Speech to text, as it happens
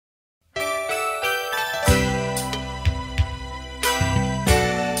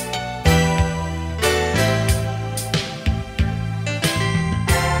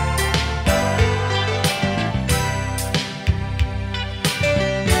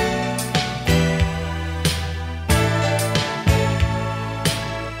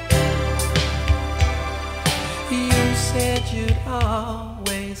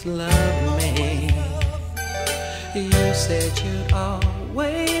you'd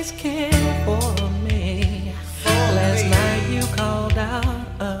always care for me. Last night you called out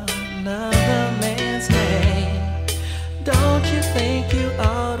another man's name. Don't you think you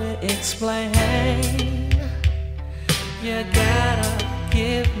ought to explain? You gotta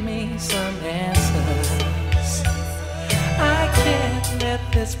give me some answers. I can't let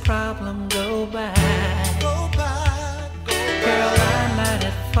this problem go by. Girl, I'm not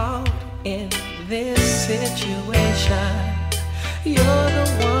at fault in this situation. You're the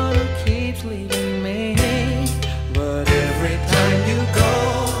one who keeps leaving me. But every time you go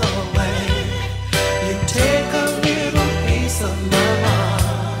away, you take a little piece of my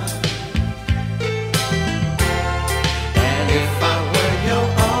heart. And if I were your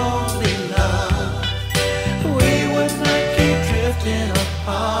only love, we would not keep drifting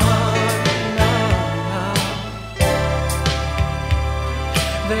apart. No, no.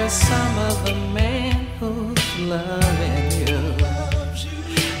 There's some other man who's loving you.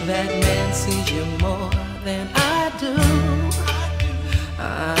 That man sees you more than I do.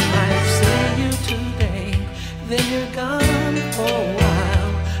 I might see you today, then you're gone for a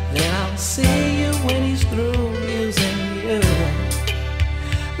while. Then I'll see you when he's through using you.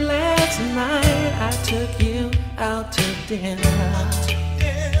 Last night I took you out to dinner,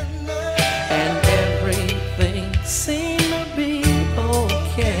 and everything seemed to be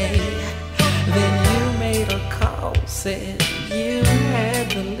okay. Then you made a call, said you had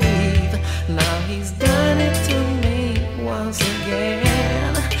to leave. Now he's done it to me once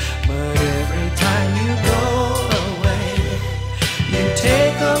again. But every time you go away, you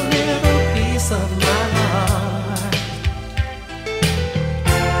take a little piece of my heart.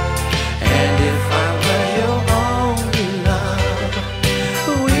 And if I were your only love,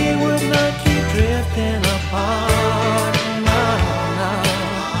 we would not keep drifting apart. No, no.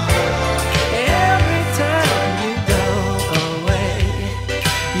 Every time you go away,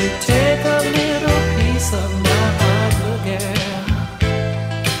 you take a little piece of my heart, little girl.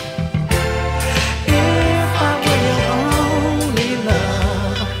 If I were your only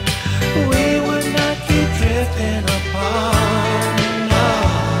love, we would not keep drifting apart. No,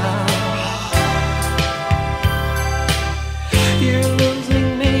 no. You're losing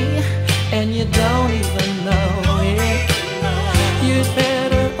me, and you don't even know it. You'd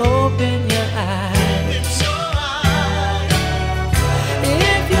better open your eyes.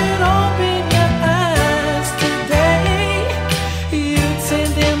 If you'd open your eyes today, you'd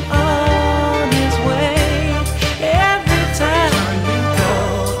send him on his way. Every time you go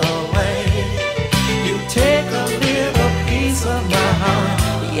away, you take a little piece of my heart.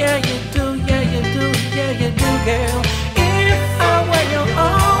 Yeah, you do.